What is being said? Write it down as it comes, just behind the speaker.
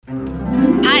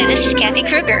This is Kathy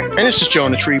Kruger. And this is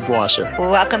Jonah Triebwasser.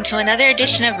 Welcome to another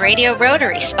edition of Radio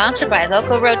Rotary, sponsored by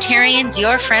local Rotarians,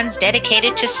 your friends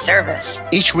dedicated to service.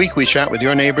 Each week we chat with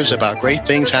your neighbors about great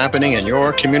things happening in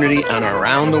your community and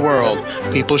around the world.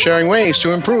 People sharing ways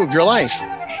to improve your life.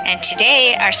 And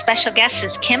today, our special guest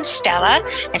is Kim Stella,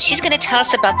 and she's going to tell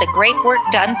us about the great work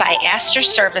done by Astor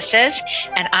Services.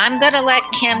 And I'm going to let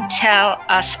Kim tell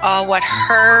us all what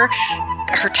her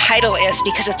title is,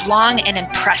 because it's long and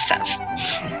impressive.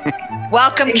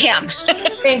 Welcome, Kim.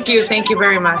 Thank you. Thank you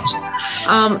very much.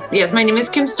 Yes, my name is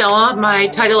Kim Stella. My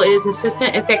title is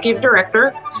Assistant Executive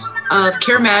Director of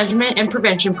Care Management and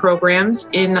Prevention Programs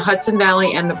in the Hudson Valley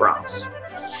and the Bronx.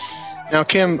 Now,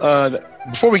 Kim,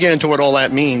 before we get into what all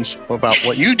that means about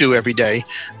what you do every day,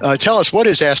 tell us, what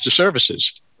is Astor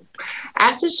Services?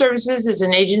 Astor Services is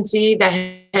an agency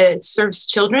that serves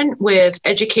children with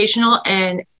educational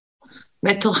and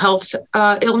mental health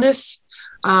illness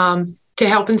to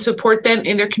help and support them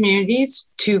in their communities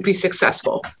to be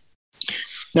successful.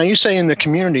 Now, you say in the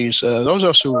communities, those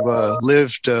of us who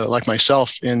lived, like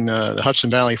myself, in the Hudson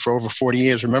Valley for over 40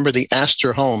 years, remember the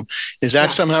Astor Home. Is that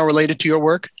somehow related to your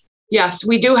work? Yes,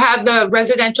 we do have the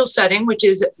residential setting, which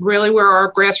is really where our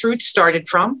grassroots started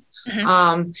from.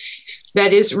 Mm-hmm.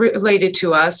 That is related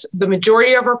to us. The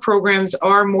majority of our programs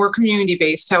are more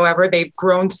community-based. However, they've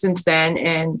grown since then.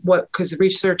 And because the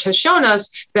research has shown us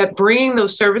that bringing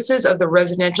those services of the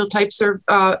residential types of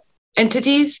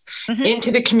entities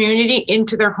into the community,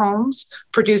 into their homes,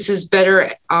 produces better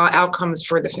outcomes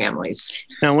for the families.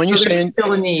 Now, when you say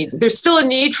there's still a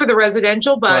need for the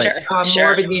residential, but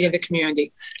more of a need in the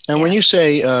community. And when you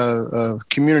say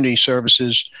community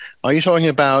services, are you talking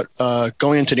about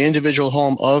going into the individual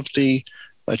home of the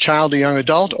child or young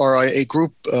adult, or a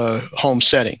group home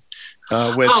setting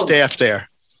with staff there?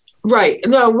 Right.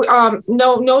 No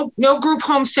group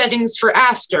home settings for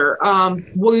Astor.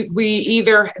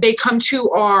 They come to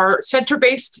our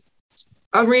center-based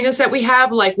arenas that we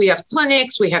have, like we have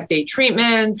clinics, we have day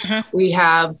treatments, we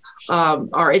have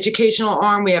our educational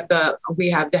arm, we have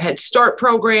the Head Start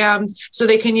programs. So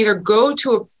they can either go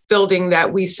to a building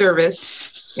that we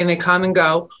service and they come and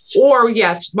go, or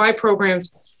yes, my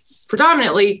programs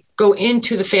predominantly go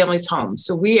into the family's home.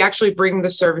 So we actually bring the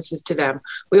services to them.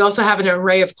 We also have an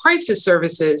array of crisis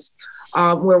services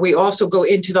where we also go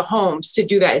into the homes to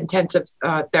do that intensive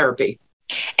therapy.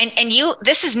 And you,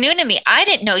 this is new to me. I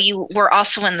didn't know you were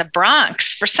also in the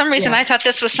Bronx. For some reason, I thought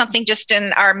this was something just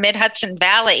in our Mid-Hudson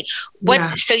Valley.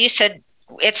 So you said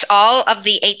it's all of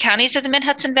the 8 counties of the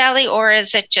Mid-Hudson Valley, or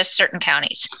is it just certain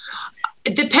counties?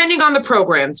 Depending on the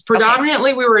programs.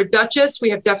 Predominantly, we were at Dutchess.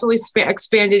 We have definitely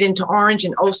expanded into Orange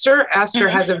and Ulster. Astor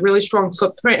has a really strong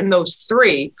footprint in those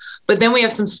 3. But then we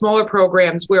have some smaller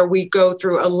programs where we go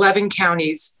through 11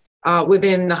 counties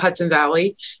within the Hudson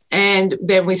Valley. And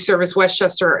then we service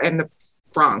Westchester and the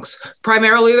Bronx.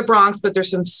 Primarily the Bronx, but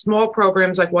there's some small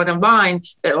programs like one of mine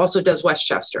that also does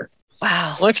Westchester.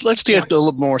 Wow. Let's get a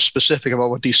little more specific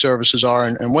about what these services are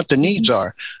and what the needs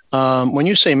are. When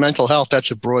you say mental health,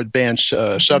 that's a broadband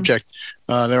subject.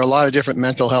 There are a lot of different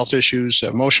mental health issues,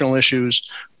 emotional issues,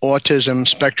 autism,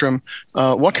 spectrum.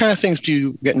 What kind of things do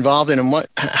you get involved in, and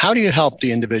how do you help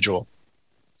the individual?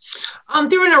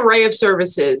 Through an array of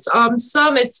services.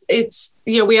 Some it's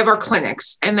we have our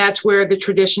clinics, and that's where the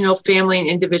traditional family and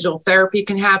individual therapy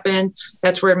can happen.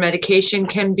 That's where medication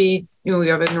can be. We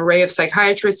have an array of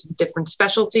psychiatrists with different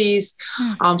specialties.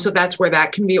 So that's where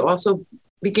that can be also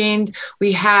be gained.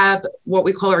 We have what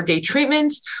we call our day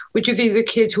treatments, which are these are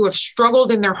kids who have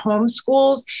struggled in their home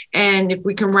schools. And if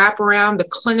we can wrap around the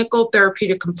clinical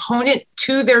therapeutic component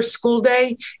to their school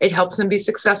day, it helps them be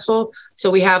successful. So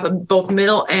we have both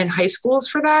middle and high schools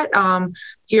for that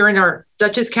here in our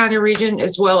Dutchess County region,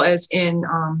 as well as in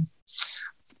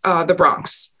the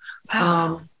Bronx.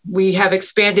 Wow. We have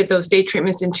expanded those day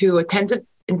treatments into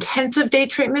intensive day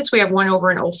treatments. We have one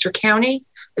over in Ulster County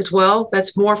as well.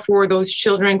 That's more for those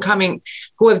children coming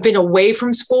who have been away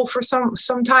from school for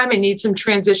some time and need some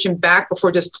transition back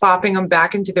before just plopping them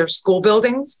back into their school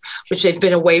buildings, which they've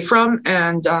been away from.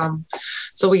 And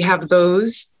so we have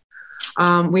those.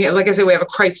 We have, like I said, we have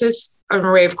an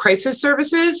array of crisis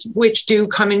services, which do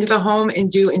come into the home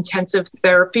and do intensive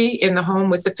therapy in the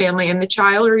home with the family and the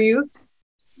child or youth.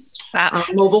 Wow.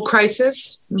 Mobile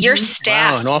crisis. Your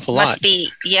staff an awful lot. must be,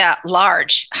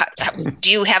 large. Do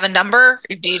you have a number?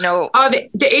 Do you know?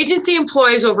 The agency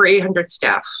employs over 800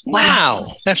 staff. Wow.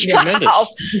 That's tremendous. Wow.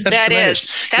 That's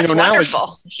tremendous. That's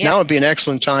wonderful. Now would be an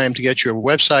excellent time to get your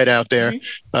website out there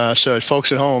so that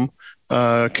folks at home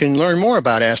can learn more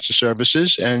about Astor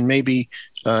Services and maybe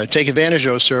take advantage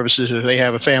of those services if they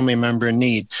have a family member in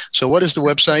need. So what is the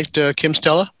website, Kim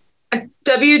Stella?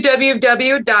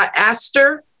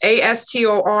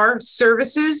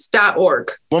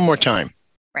 www.astorservices.org. One more time.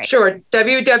 Right. Sure.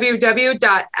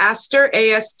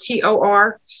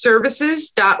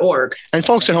 www.astorservices.org. And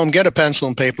folks at home, get a pencil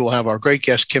and paper. We'll have our great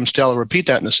guest, Kim Stella, repeat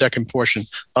that in the second portion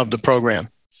of the program.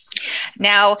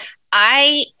 Now,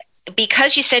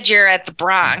 because you said you're at the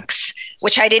Bronx,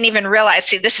 which I didn't even realize.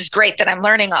 See, this is great that I'm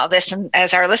learning all this, and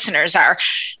as our listeners are.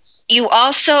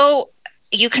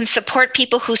 You can support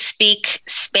people who speak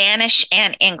Spanish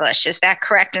and English. Is that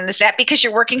correct? And is that because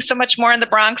you're working so much more in the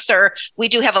Bronx, or we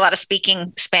do have a lot of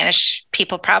speaking Spanish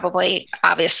people probably,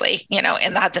 obviously, in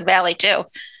the Hudson Valley too?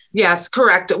 Yes,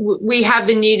 correct. We have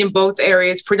the need in both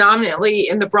areas, predominantly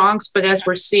in the Bronx, but as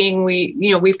we're seeing,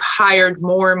 we've hired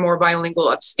more and more bilingual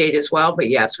upstate as well. But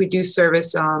yes, we do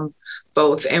service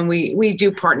both, and we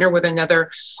do partner with another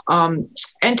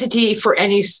entity for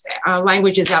any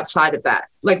languages outside of that.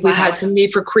 Like we've had some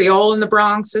need for Creole in the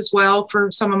Bronx as well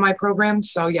for some of my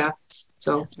programs. So yeah.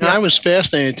 I was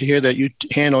fascinated to hear that you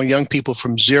handle young people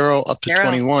from 0 up to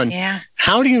 21. Yeah.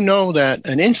 How do you know that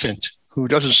an infant who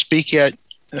doesn't speak yet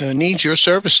needs your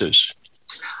services?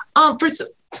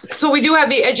 So we do have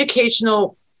the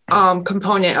educational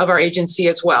component of our agency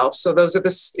as well. So those are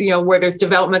where there's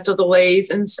developmental delays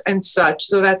and such.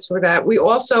 So that's for that. We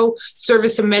also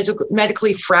service some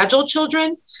medically fragile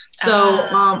children. So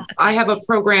I have a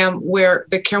program where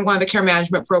one of the care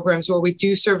management programs where we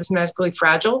do service medically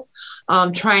fragile,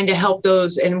 trying to help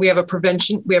those. And we have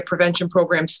prevention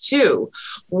programs too,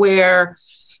 where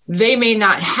they may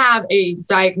not have a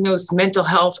diagnosed mental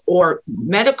health or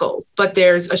medical, but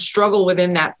there's a struggle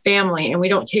within that family, and we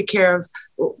don't take care of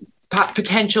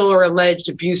potential or alleged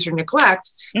abuse or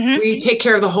neglect. Mm-hmm. We take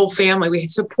care of the whole family. We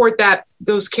support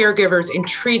those caregivers in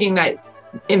treating that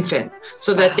infant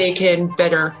so that they can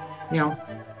better, better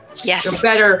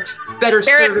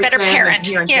service better them parent.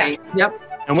 Yeah. Yep.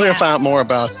 And we're going to find out more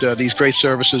about these great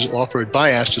services offered by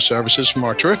Astor Services from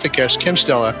our terrific guest, Kim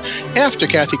Stella, after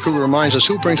Kathy Kruger reminds us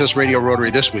who brings us Radio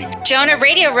Rotary this week. Jonah,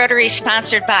 Radio Rotary is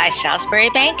sponsored by Salisbury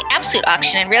Bank, Absolute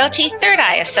Auction and Realty, Third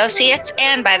Eye Associates,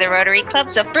 and by the Rotary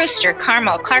Clubs of Brewster,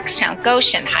 Carmel, Clarkstown,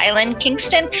 Goshen, Highland,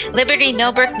 Kingston, Liberty,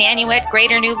 Millbrook, Nanuet,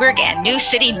 Greater Newburgh, and New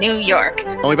City, New York.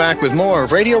 We'll be back with more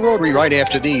of Radio Rotary right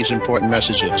after these important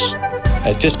messages.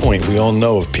 At this point, we all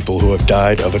know of people who have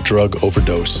died of a drug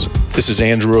overdose. This is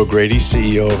Andrew O'Grady,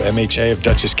 CEO of MHA of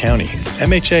Dutchess County.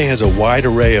 MHA has a wide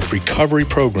array of recovery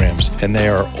programs, and they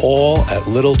are all at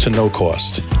little to no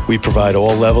cost. We provide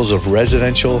all levels of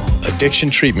residential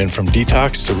addiction treatment, from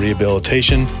detox to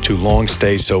rehabilitation to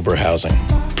long-stay sober housing.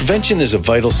 Prevention is a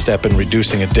vital step in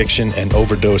reducing addiction and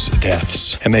overdose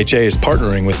deaths. MHA is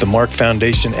partnering with the Mark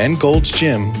Foundation and Gold's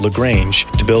Gym, LaGrange,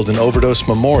 to build an overdose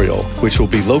memorial, which will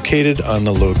be located on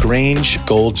the LaGrange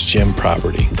Gold's Gym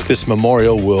property. This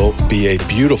memorial will be a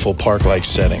beautiful park-like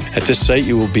setting. At this site,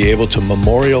 you will be able to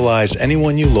memorialize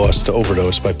anyone you lost to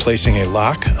overdose by placing a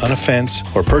lock on a fence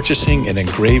or purchasing an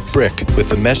engraved brick with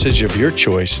the message of your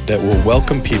choice that will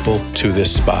welcome people to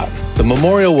this spot. The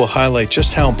memorial will highlight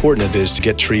just how important it is to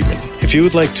get treatment. If you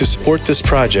would like to support this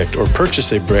project or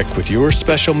purchase a brick with your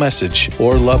special message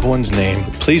or loved one's name,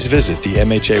 please visit the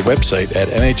MHA website at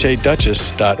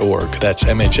mhadutchess.org. That's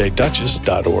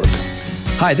mhadutchess.org.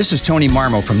 Hi, this is Tony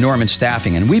Marmo from Norman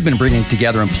Staffing, and we've been bringing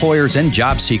together employers and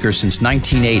job seekers since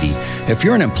 1980. If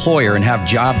you're an employer and have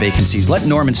job vacancies, let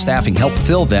Norman Staffing help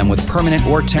fill them with permanent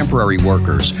or temporary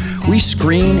workers. We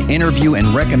screen, interview,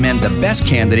 and recommend the best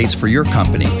candidates for your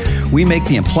company. We make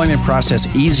the employment process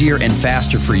easier and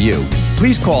faster for you.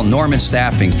 Please call Norman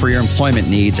Staffing for your employment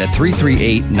needs at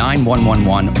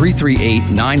 338-9111,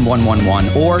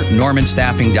 338-9111, or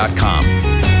normanstaffing.com.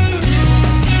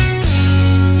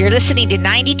 You're listening to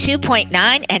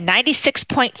 92.9 and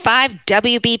 96.5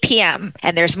 WBPM.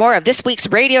 And there's more of this week's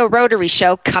Radio Rotary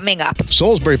Show coming up.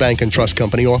 Salisbury Bank and Trust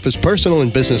Company offers personal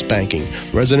and business banking,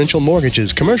 residential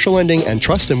mortgages, commercial lending, and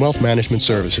trust and wealth management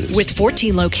services. With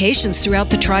 14 locations throughout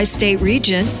the tri-state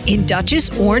region, in Dutchess,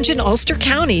 Orange, and Ulster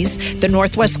counties, the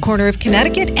northwest corner of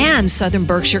Connecticut, and southern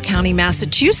Berkshire County,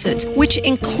 Massachusetts, which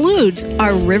includes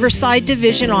our Riverside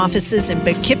Division offices in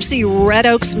Poughkeepsie, Red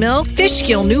Oaks Mill,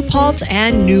 Fishkill, New Paltz,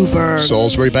 and Newburgh.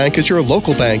 Salisbury Bank is your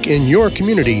local bank in your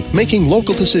community, making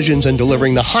local decisions and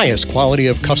delivering the highest quality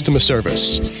of customer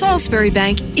service. Salisbury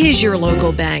Bank is your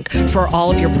local bank for all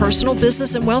of your personal,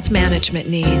 business, and wealth management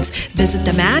needs. Visit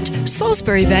them at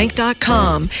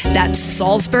salisburybank.com. That's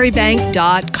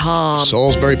salisburybank.com.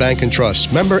 Salisbury Bank and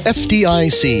Trust, member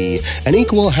FDIC, an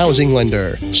equal housing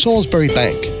lender. Salisbury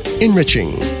Bank,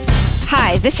 enriching.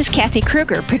 Hi, this is Kathy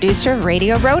Kruger, producer of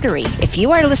Radio Rotary. If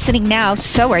you are listening now,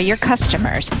 so are your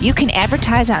customers. You can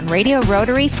advertise on Radio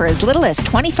Rotary for as little as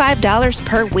 $25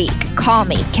 per week. Call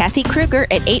me, Kathy Kruger,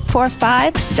 at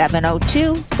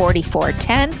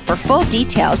 845-702-4410 for full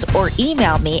details, or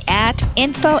email me at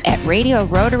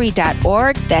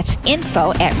info@radiorotary.org. That's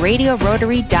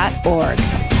info@radiorotary.org.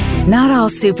 Not all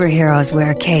superheroes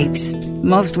wear capes.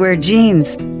 Most wear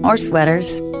jeans or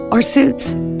sweaters or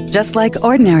suits, just like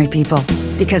ordinary people,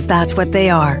 because that's what they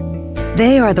are.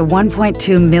 They are the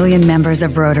 1.2 million members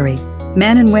of Rotary,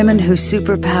 men and women whose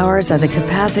superpowers are the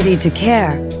capacity to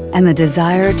care and the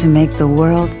desire to make the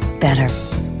world better.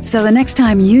 So the next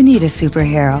time you need a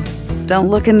superhero, don't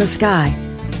look in the sky,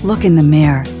 look in the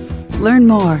mirror. Learn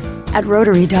more at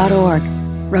Rotary.org.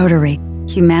 Rotary.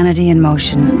 Humanity in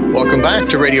Motion. Welcome back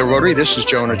to Radio Rotary. This is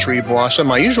Jonah Triebwasser.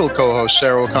 My usual co-host,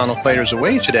 Sarah O'Connell-Clater, is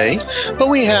away today, but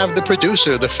we have the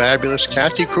producer, the fabulous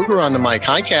Kathy Kruger, on the mic.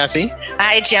 Hi, Kathy.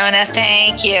 Hi, Jonah.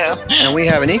 Thank you. And we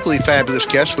have an equally fabulous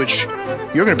guest, which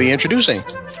you're going to be introducing.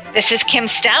 This is Kim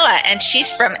Stella, and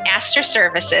she's from Astor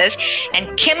Services.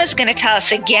 And Kim is going to tell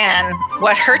us again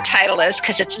what her title is,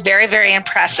 because it's very, very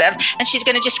impressive. And she's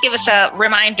going to just give us a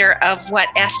reminder of what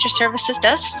Astor Services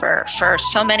does for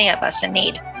so many of us in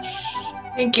need.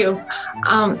 Thank you.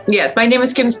 My name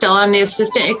is Kim Stella. I'm the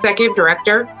Assistant Executive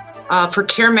Director for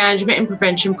Care Management and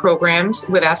Prevention Programs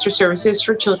with Astor Services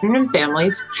for Children and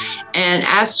Families. And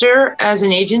Astor, as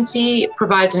an agency,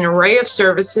 provides an array of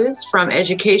services from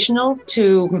educational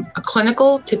to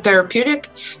clinical to therapeutic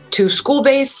to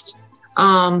school-based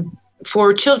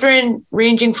for children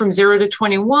ranging from 0 to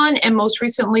 21. And most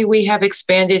recently, we have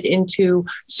expanded into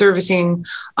servicing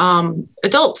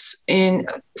adults in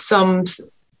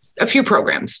a few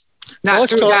programs. Not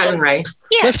through that and Ray.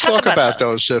 Yeah, let's talk about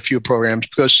those few programs,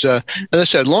 because, as I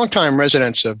said, longtime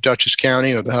residents of Dutchess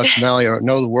County or the Hudson Valley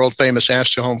know the world-famous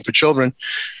Astor Home for Children,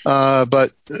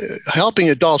 but helping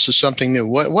adults is something new.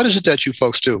 What is it that you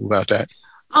folks do about that?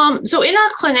 So in our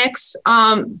clinics,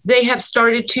 they have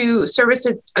started to service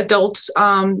adults,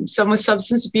 some with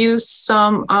substance abuse,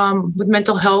 some with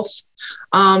mental health.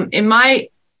 In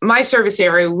my service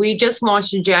area, we just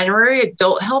launched in January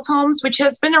adult health homes, which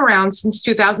has been around since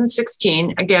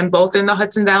 2016, again, both in the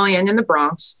Hudson Valley and in the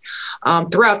Bronx,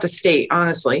 throughout the state,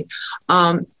 honestly.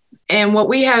 And what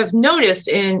we have noticed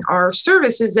in our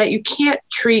service is that you can't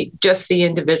treat just the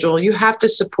individual. You have to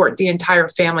support the entire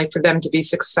family for them to be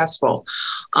successful.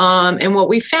 And what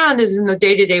we found is in the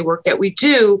day-to-day work that we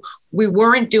do, we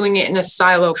weren't doing it in a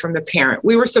silo from the parent.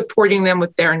 We were supporting them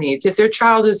with their needs. If their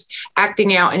child is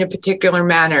acting out in a particular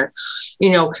manner,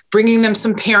 bringing them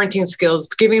some parenting skills,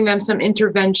 giving them some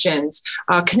interventions,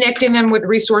 connecting them with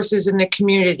resources in the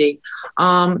community.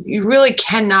 You really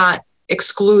cannot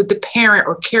exclude the parent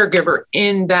or caregiver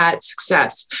in that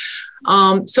success.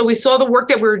 So we saw the work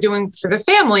that we were doing for the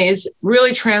families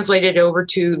really translated over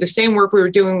to the same work we were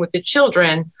doing with the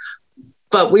children,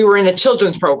 but we were in a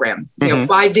children's program,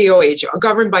 by DOH,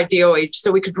 governed by DOH.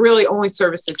 So we could really only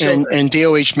service the children. And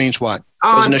DOH means what?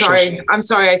 Oh, I'm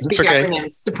sorry. I speak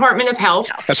acronyms. Department of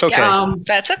Health. That's okay.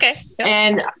 That's okay. Yep.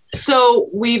 And so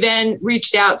we then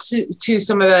reached out to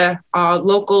some of the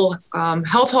local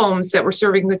health homes that were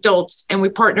serving adults, and we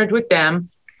partnered with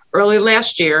them early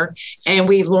last year, and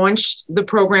we launched the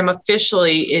program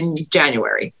officially in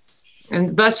January.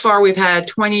 And thus far, we've had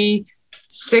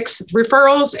 26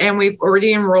 referrals, and we've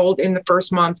already enrolled in the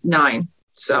first month 9.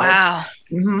 So, wow.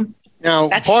 Mm-hmm. Now,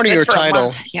 That's part of your good for a title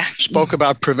month. Yeah. spoke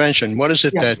about prevention. What is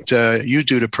it that you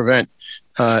do to prevent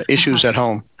issues at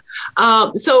home?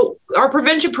 So our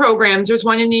prevention programs, there's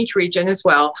one in each region as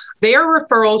well. They are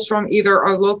referrals from either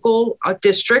our local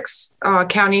districts,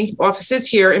 county offices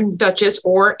here in Dutchess,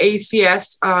 or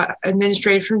ACS,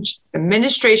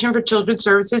 Administration for Children's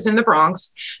Services in the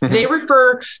Bronx. Mm-hmm. They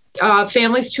refer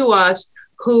families to us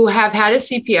who have had a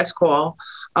CPS call.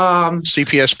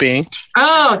 CPS being?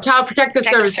 Child Protective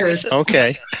Services.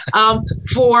 Okay.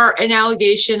 For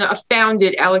a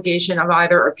founded allegation of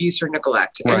either abuse or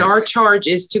neglect. Right. And our charge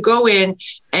is to go in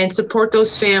and support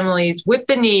those families with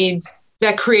the needs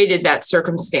that created that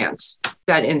circumstance,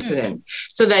 that incident,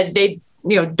 so that they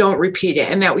don't repeat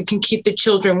it, and that we can keep the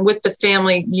children with the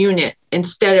family unit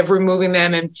instead of removing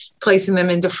them and placing them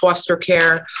into foster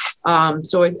care.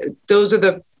 Those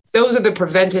are the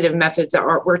preventative methods that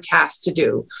we're tasked to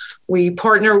do. We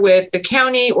partner with the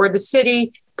county or the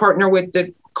city, partner with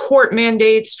the court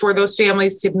mandates for those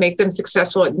families to make them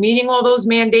successful at meeting all those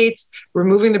mandates,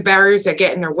 removing the barriers that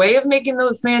get in their way of making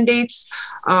those mandates,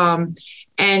 and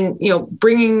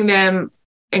bringing them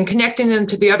and connecting them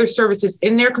to the other services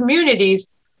in their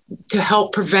communities to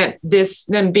help prevent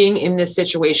them being in this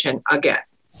situation again.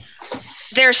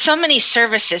 there are so many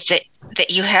services that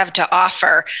you have to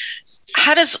offer.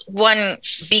 How does one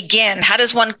begin? How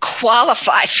does one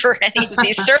qualify for any of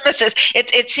these services?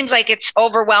 It seems like it's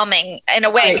overwhelming in a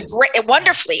way,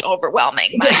 wonderfully overwhelming,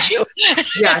 mind you.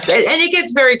 Yes, and it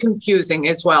gets very confusing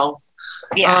as well.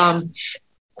 Yeah.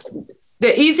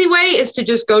 The easy way is to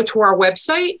just go to our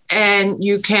website, and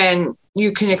you can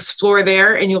explore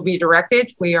there, and you'll be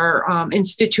directed. We are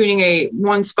instituting a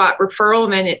one-spot referral,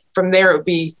 and then from there it would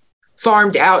be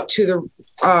farmed out to the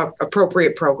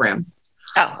appropriate program.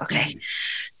 Oh, okay.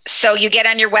 So you get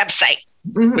on your website.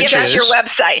 Mm-hmm. Give us your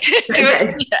website.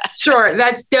 Yes. Sure.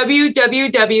 That's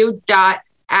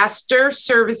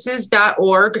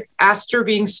www.astorservices.org. Astor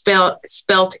being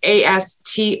spelled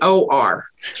ASTOR.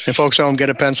 And folks at home, get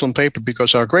a pencil and paper,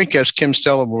 because our great guest, Kim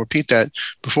Stella, will repeat that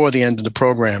before the end of the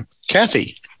program.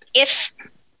 Kathy. If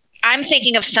I'm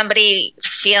thinking of somebody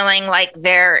feeling like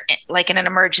they're like in an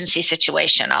emergency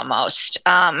situation almost,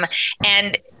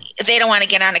 and they don't want to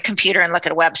get on a computer and look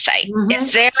at a website. Mm-hmm.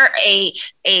 Is there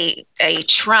a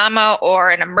trauma or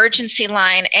an emergency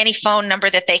line, any phone number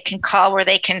that they can call where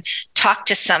they can talk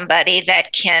to somebody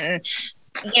that can,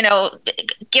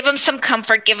 give them some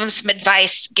comfort, give them some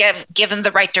advice, give them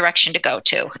the right direction to go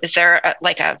to? Is there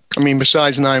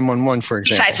besides 911, for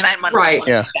example? Besides 911. Right.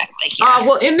 Yeah. Exactly. Yeah.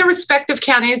 Well, in the respective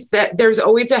counties, that there's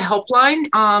always a helpline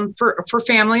for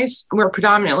families. We're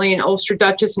predominantly in Ulster,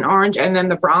 Dutchess, and Orange, and then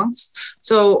the Bronx.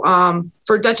 So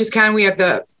for Dutchess County, we have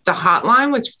the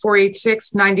hotline with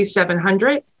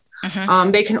 486-9700.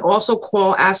 Mm-hmm. They can also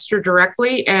call Astor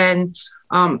directly, and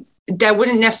that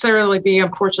wouldn't necessarily be,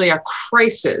 unfortunately, a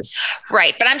crisis.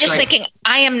 Right. But I'm just thinking,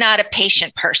 I am not a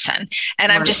patient person.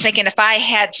 And I'm just thinking, if I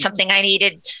had something I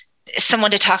needed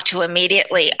someone to talk to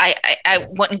immediately, I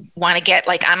wouldn't want to get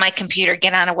on my computer,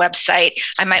 get on a website.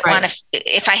 I might want to,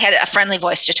 if I had a friendly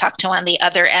voice to talk to on the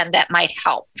other end, that might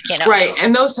help, Right.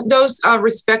 And those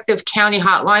respective county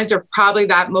hotlines are probably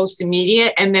that most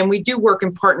immediate. And then we do work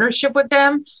in partnership with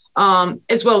them.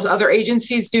 As well as other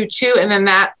agencies do too. And then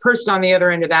that person on the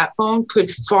other end of that phone could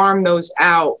farm those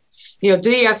out,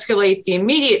 de-escalate the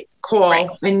immediate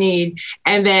call and need,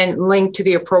 and then link to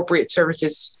the appropriate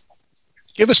services.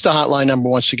 Give us the hotline number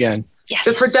once again. Yes.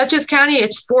 So for Dutchess County,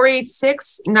 it's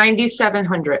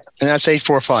 486-9700. And that's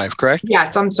 845, correct?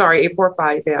 Yes, I'm sorry,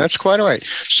 845. Yes. That's quite all right.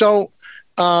 So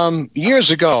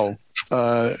years ago,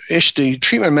 the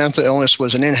treatment of mental illness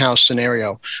was an in-house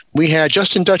scenario. We had,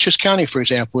 just in Dutchess County, for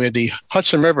example, we had the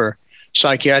Hudson River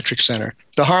Psychiatric Center,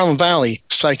 the Harlem Valley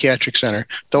Psychiatric Center,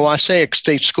 the Wassaic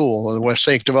State School, or the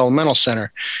Wassaic Developmental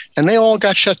Center, and they all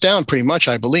got shut down pretty much,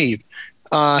 I believe.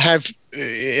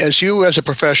 As a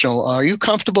professional, are you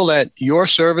comfortable that your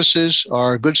services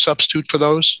are a good substitute for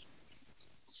those?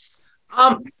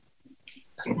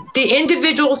 The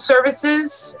individual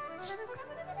services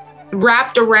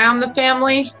wrapped around the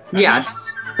family,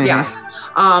 yes. Mm-hmm. Yes.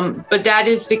 But that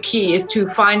is the key, is to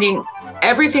finding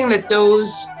everything that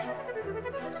those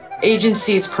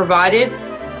agencies provided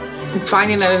and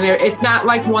finding them in there. It's not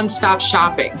like one-stop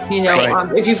shopping,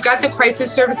 If you've got the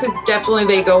crisis services, definitely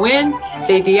they go in,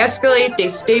 they de-escalate, they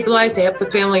stabilize, they help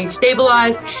the family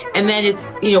stabilize. And then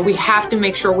it's, we have to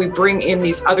make sure we bring in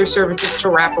these other services to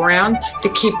wrap around to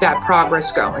keep that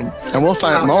progress going. And we'll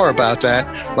find more about that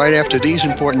right after these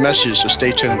important messages, so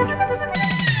stay tuned.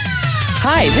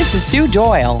 Hi, this is Sue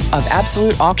Doyle of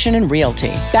Absolute Auction and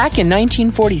Realty. Back in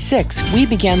 1946, we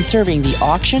began serving the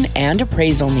auction and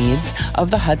appraisal needs of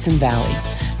the Hudson Valley.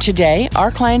 Today, our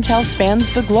clientele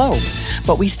spans the globe,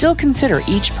 but we still consider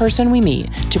each person we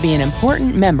meet to be an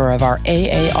important member of our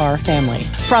AAR family.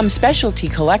 From specialty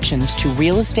collections to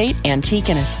real estate, antique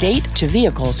and estate to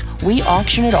vehicles, we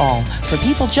auction it all for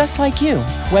people just like you.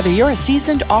 Whether you're a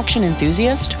seasoned auction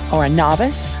enthusiast or a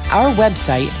novice, our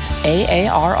website,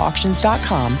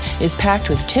 AARauctions.com, is packed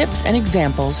with tips and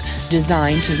examples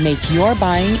designed to make your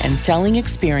buying and selling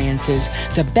experiences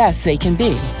the best they can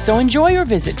be. So enjoy your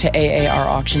visit to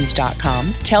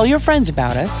AARauctions.com, tell your friends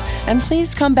about us, and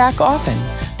please come back often.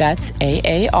 That's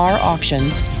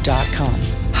AARauctions.com.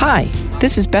 Hi,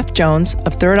 this is Beth Jones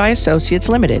of Third Eye Associates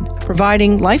Limited,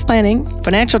 providing life planning,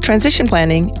 financial transition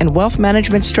planning, and wealth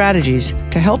management strategies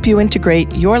to help you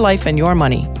integrate your life and your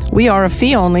money. We are a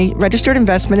fee-only registered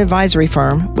investment advisory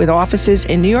firm with offices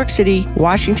in New York City,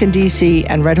 Washington, D.C.,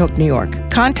 and Red Hook, New York.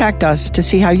 Contact us to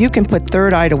see how you can put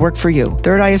Third Eye to work for you.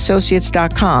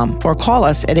 ThirdEyeAssociates.com, or call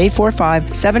us at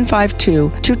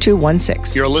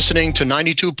 845-752-2216. You're listening to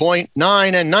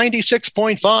 92.9 and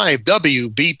 96.5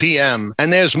 WBPM.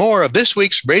 And there's more of this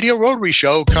week's Radio Rotary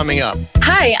Show coming up.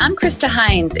 Hi, I'm Krista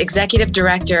Hines, Executive Executive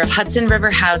Director of Hudson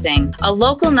River Housing, a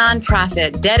local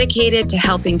nonprofit dedicated to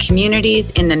helping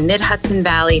communities in the Mid-Hudson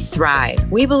Valley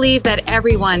thrive. We believe that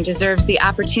everyone deserves the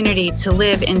opportunity to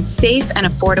live in safe and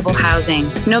affordable housing.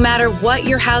 No matter what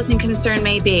your housing concern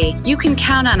may be, you can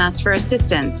count on us for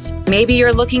assistance. Maybe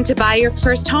you're looking to buy your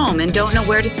first home and don't know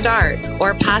where to start,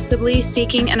 or possibly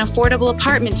seeking an affordable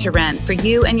apartment to rent for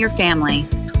you and your family.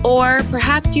 Or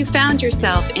perhaps you found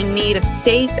yourself in need of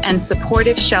safe and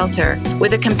supportive shelter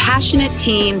with a compassionate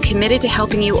team committed to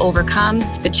helping you overcome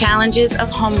the challenges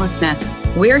of homelessness.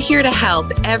 We're here to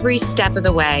help every step of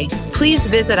the way. Please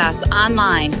visit us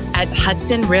online at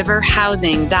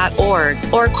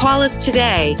hudsonriverhousing.org or call us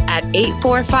today at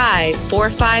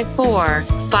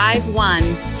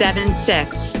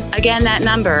 845-454-5176. Again, that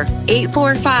number,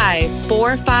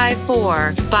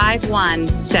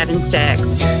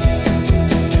 845-454-5176.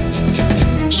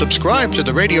 Subscribe to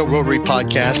the Radio Rotary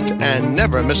Podcast and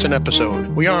never miss an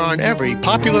episode. We are on every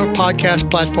popular podcast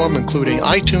platform, including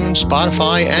iTunes,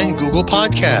 Spotify, and Google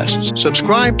Podcasts.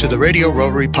 Subscribe to the Radio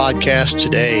Rotary Podcast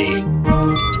today.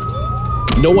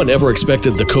 No one ever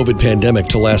expected the COVID pandemic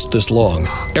to last this long.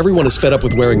 Everyone is fed up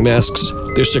with wearing masks,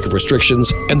 they're sick of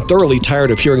restrictions, and thoroughly tired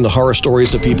of hearing the horror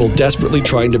stories of people desperately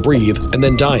trying to breathe and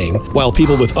then dying, while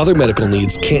people with other medical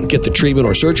needs can't get the treatment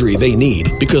or surgery they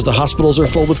need because the hospitals are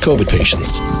full with COVID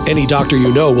patients. Any doctor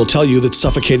you know will tell you that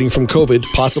suffocating from COVID,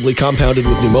 possibly compounded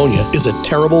with pneumonia, is a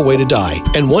terrible way to die.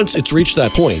 And once it's reached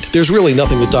that point, there's really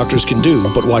nothing that doctors can do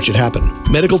but watch it happen.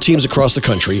 Medical teams across the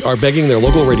country are begging their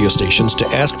local radio stations to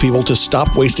ask people to stop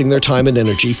wasting their time and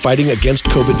energy fighting against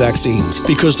COVID vaccines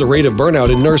because the rate of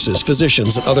burnout in nurses,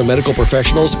 physicians, and other medical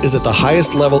professionals is at the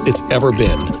highest level it's ever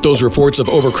been. Those reports of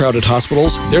overcrowded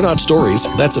hospitals, they're not stories.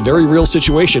 That's a very real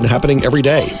situation happening every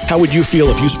day. How would you feel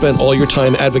if you spent all your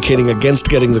time advocating against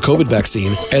getting the COVID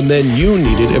vaccine and then you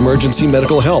needed emergency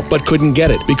medical help but couldn't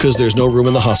get it because there's no room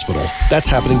in the hospital? That's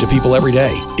happening to people every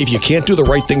day. If you can't do the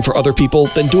right thing for other people,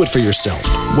 then do it for yourself.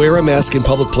 Wear a mask in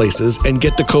public places and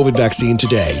get the COVID vaccine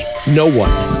today. No one,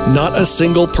 not a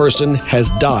single person has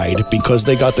died because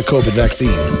they got the COVID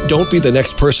vaccine. Don't be the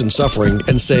next person suffering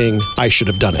and saying, I should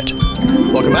have done it.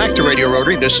 Welcome back to Radio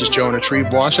Rotary. This is Jonah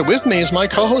Triebwasser. With me is my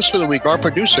co-host for the week, our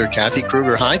producer, Kathy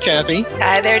Kruger. Hi, Kathy.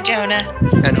 Hi there, Jonah.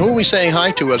 And who are we saying hi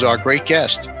to as our great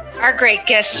guest? Our great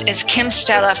guest is Kim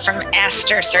Stella from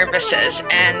Astor Services,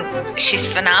 and she's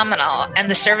phenomenal.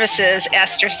 And the services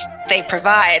Astor they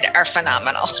provide are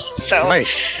phenomenal. So right.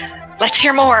 Let's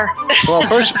hear more. Well,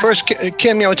 first,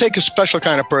 Kim, it takes a special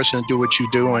kind of person to do what you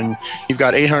do, and you've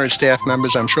got 800 staff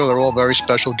members. I'm sure they're all very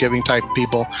special, giving type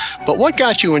people. But what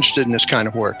got you interested in this kind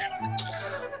of work?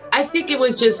 I think it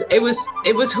was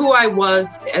who I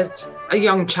was as a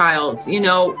young child. You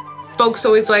know, folks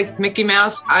always liked Mickey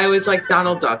Mouse. I always liked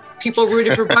Donald Duck. People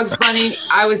rooted for Bugs Bunny.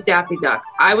 I was Daffy Duck.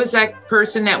 I was that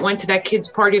person that went to that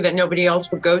kid's party that nobody else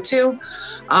would go to.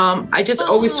 I just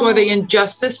always saw the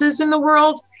injustices in the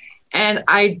world. And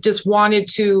I just I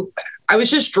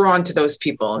was just drawn to those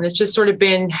people. And it's just sort of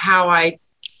been how I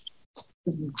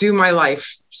do my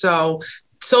life. So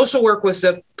social work was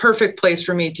the perfect place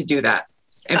for me to do that.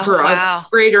 And for a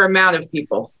greater amount of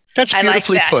people. That's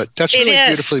beautifully put. That's really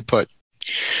beautifully put.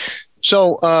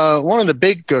 So one of the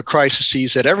big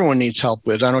crises that everyone needs help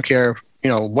with, I don't care,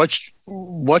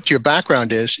 what your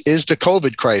background is the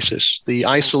COVID crisis, the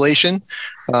isolation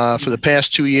for the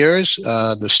past 2 years,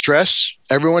 the stress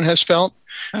everyone has felt.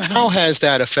 How has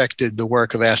that affected the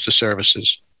work of Astor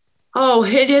Services? Oh,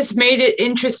 it has made it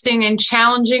interesting and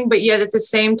challenging, but yet at the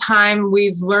same time,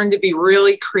 we've learned to be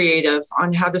really creative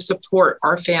on how to support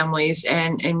our families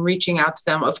and reaching out to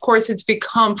them. Of course, it's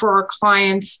become for our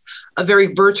clients a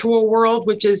very virtual world,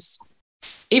 which is,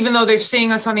 even though they're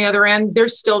seeing us on the other end,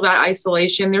 there's still that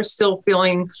isolation. They're still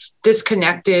feeling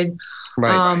disconnected.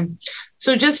 Right.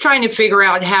 So just trying to figure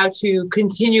out how to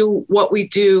continue what we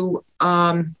do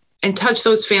and touch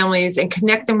those families and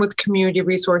connect them with community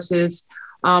resources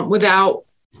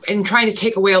and trying to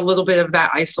take away a little bit of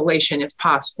that isolation if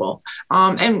possible.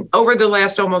 And over the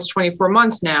last almost 24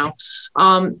 months now,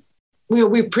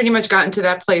 we've pretty much gotten to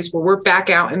that place where we're back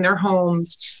out in their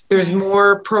homes. There's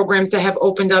more programs that have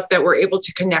opened up that we're able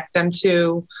to connect them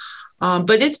to.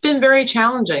 But it's been very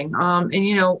challenging. And,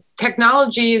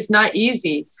 technology is not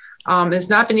easy. It's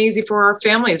not been easy for our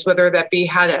families, whether that be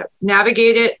how to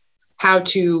navigate it, how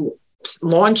to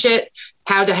launch it,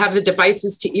 how to have the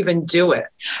devices to even do it.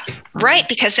 Right,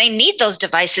 because they need those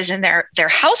devices in their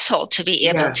household to be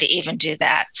able to even do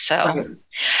that. So,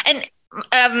 and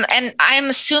I'm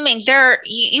assuming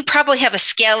you probably have a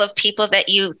scale of people that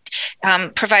you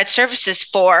provide services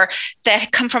for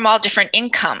that come from all different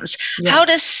incomes. Yes. How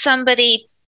does somebody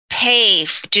pay?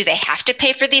 Do they have to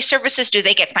pay for these services? Do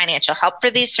they get financial help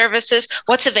for these services?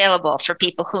 What's available for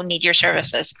people who need your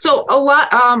services? So a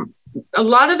lot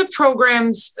of the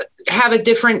programs have a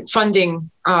different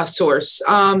funding source.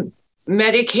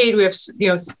 Medicaid, we have,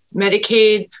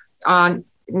 Medicaid,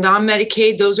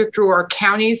 non-Medicaid, those are through our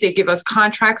counties. They give us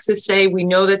contracts to say, we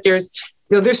know that there's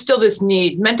still this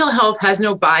need. Mental health has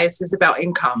no biases about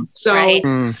income. So, right.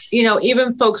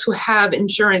 Even folks who have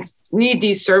insurance need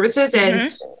these services.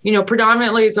 And,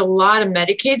 predominantly it's a lot of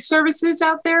Medicaid services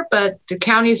out there, but the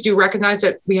counties do recognize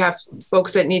that we have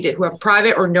folks that need it who have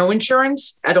private or no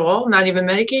insurance at all, not even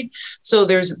Medicaid. So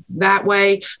there's that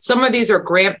way. Some of these are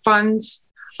grant funds.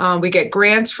 We get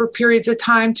grants for periods of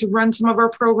time to run some of our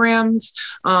programs.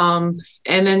 And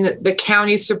then the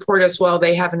counties support us well.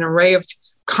 They have an array of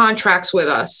contracts with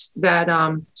us that,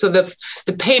 so the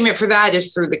payment for that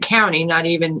is through the county, not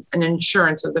even an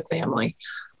insurance of the family.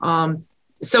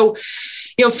 So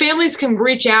families can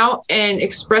reach out and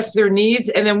express their needs,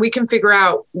 and then we can figure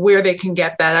out where they can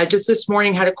get that. I just this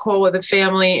morning had a call with a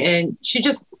family, and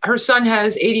her son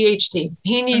has ADHD.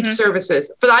 He needs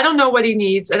services, but I don't know what he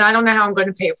needs, and I don't know how I'm going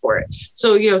to pay for it.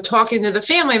 So, talking to the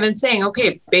family and then saying,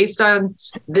 okay, based on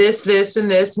this, and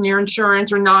this, and your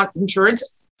insurance or not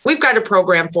insurance, we've got a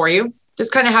program for you.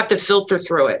 Just kind of have to filter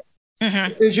through it.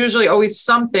 There's usually always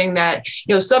something that,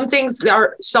 some things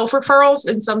are self-referrals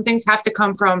and some things have to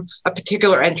come from a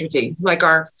particular entity, like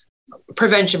our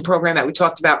prevention program that we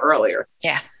talked about earlier.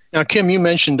 Yeah. Now, Kim, you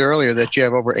mentioned earlier that you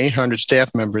have over 800 staff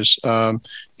members.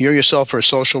 You yourself are a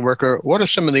social worker. What are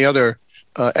some of the other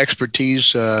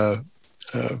expertise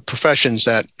professions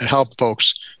that help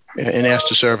folks in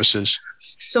ASTA services?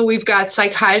 So we've got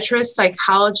psychiatrists,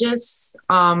 psychologists,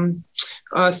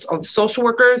 social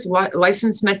workers,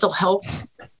 licensed mental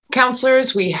health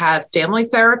counselors. We have family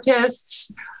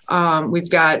therapists. We've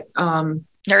got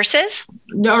nurses.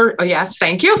 Yes,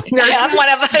 thank you. Nurses. I'm one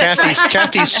of us.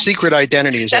 Kathy's secret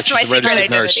identity is that she's a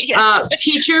registered nurse. Yes.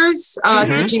 Teachers,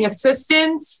 teaching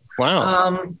assistants.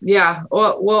 Wow.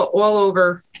 All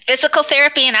over. Physical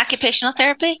therapy and occupational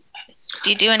therapy. Do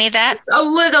you do any of that? A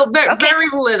little bit, very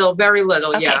little.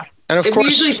 Okay. Yeah. And of we course,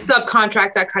 usually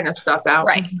subcontract that kind of stuff out.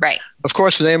 Right. Of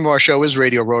course, the name of our show is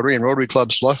Radio Rotary, and Rotary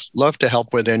clubs love to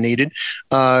help where they're needed.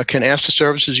 Can ASTA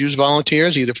services use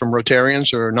volunteers, either from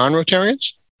Rotarians or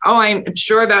non-Rotarians? Oh, I'm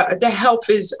sure that the help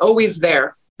is always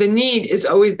there. The need is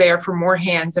always there for more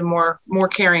hands and more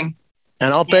caring.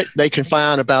 And I'll bet they can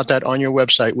find out about that on your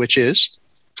website, which is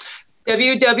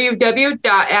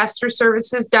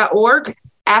www.astorservices.org.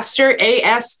 Astor,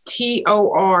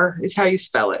 ASTOR is how you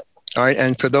spell it. All right.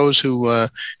 And for those who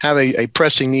have a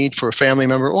pressing need for a family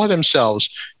member or themselves,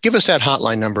 give us that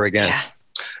hotline number again. Yeah.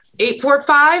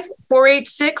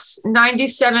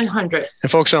 845-486-9700.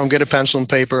 And folks, don't get a pencil and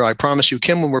paper. I promise you,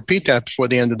 Kim will repeat that before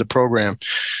the end of the program.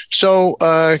 So,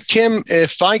 Kim,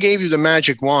 if I gave you the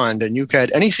magic wand and you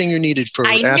had anything you needed for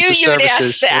ASTA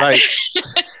services, right?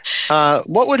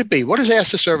 What would it be? What does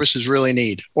ASTA services really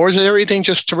need? Or is everything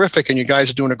just terrific and you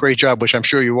guys are doing a great job, which I'm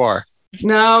sure you are?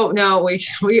 No,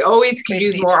 we always can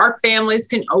use more. Our families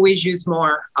can always use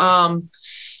more. And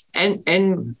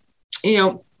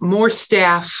more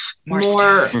staff,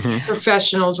 more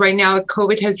professionals. Right now,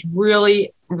 COVID has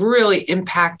really, really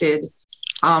impacted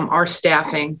our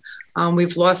staffing.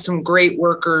 We've lost some great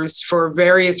workers for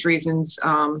various reasons,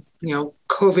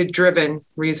 COVID-driven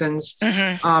reasons,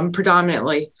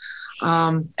 predominantly.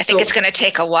 I think it's going to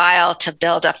take a while to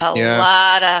build up a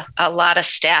lot of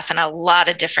staff in a lot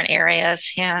of different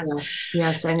areas. Yeah.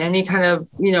 Yes. And any kind of,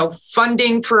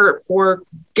 funding for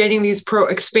getting these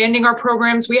expanding our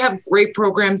programs. We have great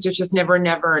programs. There's just never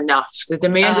enough. The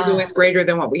demand is always greater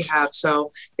than what we have.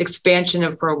 So expansion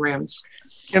of programs.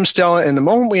 Kim, Stella, in the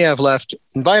moment we have left,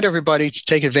 invite everybody to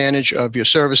take advantage of your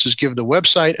services. Give the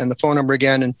website and the phone number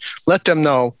again, and let them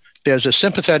know there's a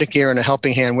sympathetic ear and a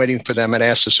helping hand waiting for them at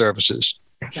ASTA Services.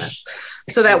 Yes.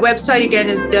 So that website again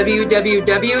is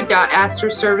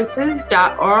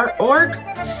www.astorservices.org.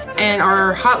 And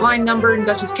our hotline number in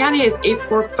Dutchess County is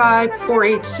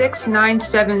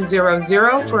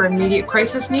 845-486-9700 for immediate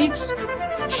crisis needs.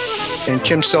 And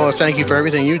Kim, Stella, thank you for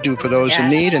everything you do for those in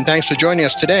need. And thanks for joining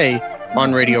us today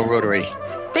on Radio Rotary.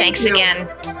 Thanks again.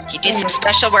 You do some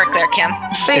special work there, Kim.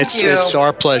 Thank you. It's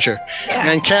our pleasure.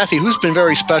 Yeah. And Kathy, who's been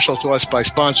very special to us by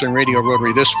sponsoring Radio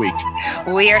Rotary this week?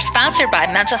 We are sponsored by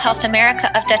Mental Health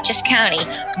America of Dutchess County,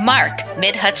 Mark,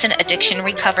 Mid-Hudson Addiction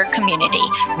Recover Community,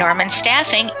 Norman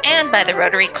Staffing, and by the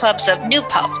Rotary Clubs of New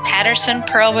Paltz, Patterson,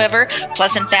 Pearl River,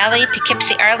 Pleasant Valley,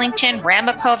 Poughkeepsie, Arlington,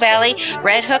 Ramapo Valley,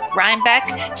 Red Hook,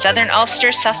 Rhinebeck, Southern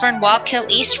Ulster, Suffern, Wallkill,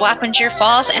 East Wappinger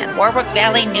Falls, and Warwick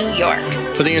Valley, New York.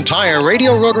 For the entire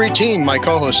Radio Rotary team, my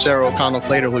co-host Sarah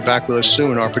O'Connell-Plater will be back with us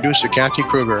soon, our producer Kathy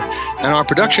Kruger, and our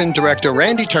production director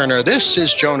Randy Turner. This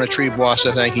is Jonah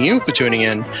Triebwasser thanking you for tuning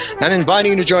in and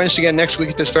inviting you to join us again next week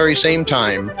at this very same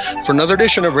time for another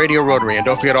edition of Radio Rotary. And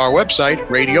don't forget our website,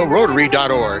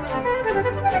 radiorotary.org.